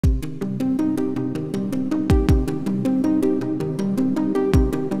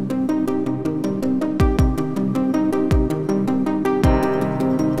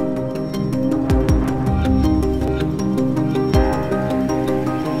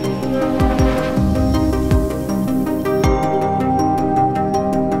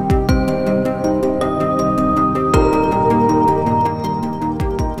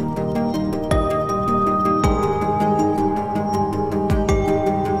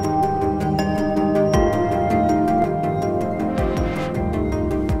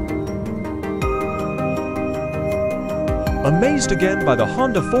amazed again by the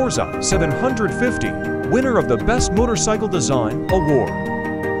Honda Forza 750, winner of the Best Motorcycle Design Award.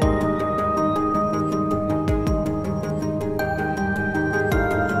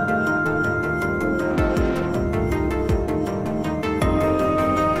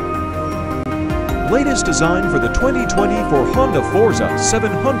 Latest design for the 2024 Honda Forza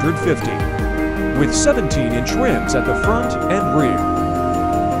 750, with 17-inch rims at the front and rear.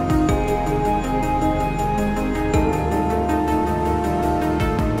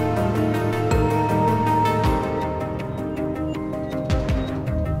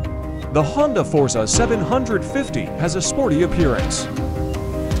 The Honda Forza 750 has a sporty appearance.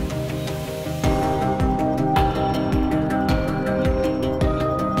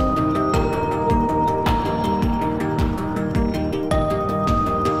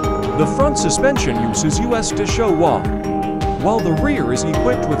 The front suspension uses USD Showa, while the rear is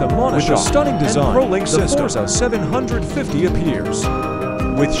equipped with a monoshock with a stunning design. The Forza 750 appears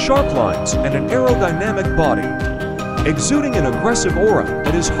with sharp lines and an aerodynamic body, exuding an aggressive aura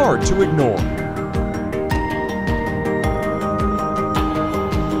that is hard to ignore.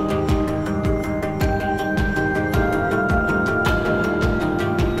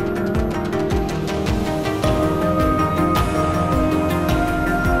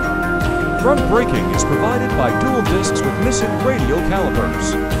 Front braking is provided by dual discs with Nissin radial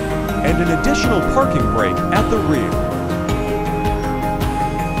calipers, and an additional parking brake at the rear.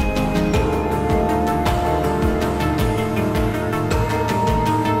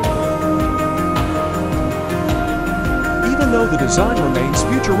 Even though the design remains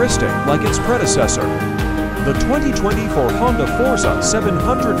futuristic like its predecessor, the 2024 Honda Forza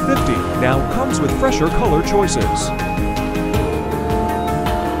 750 now comes with fresher color choices.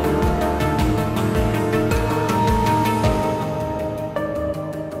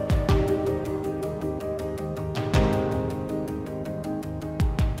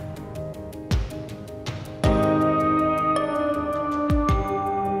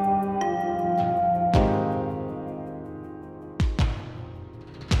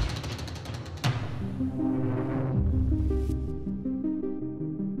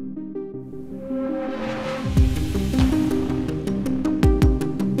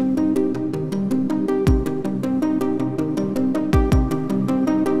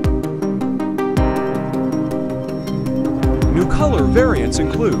 New color variants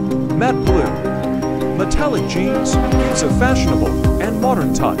include matte blue, metallic jeans, gives a fashionable and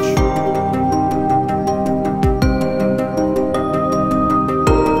modern touch.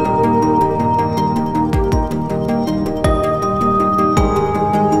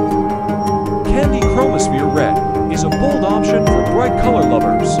 Candy Chromosphere Red is a bold option for bright color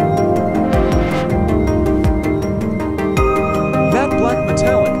lovers. Matte black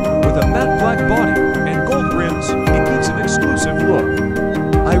metallic with a matte black body and gold rims, it gives an exclusive look.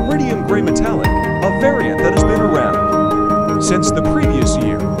 Iridium Gray Metallic, a variant that has been around since the previous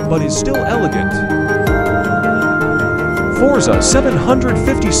year, but is still elegant. Forza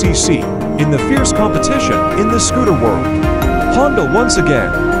 750cc in the fierce competition in the scooter world. Honda once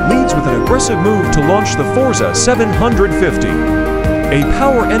again leads with an aggressive move to launch the Forza 750, a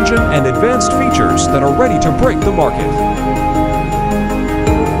power engine and advanced features that are ready to break the market.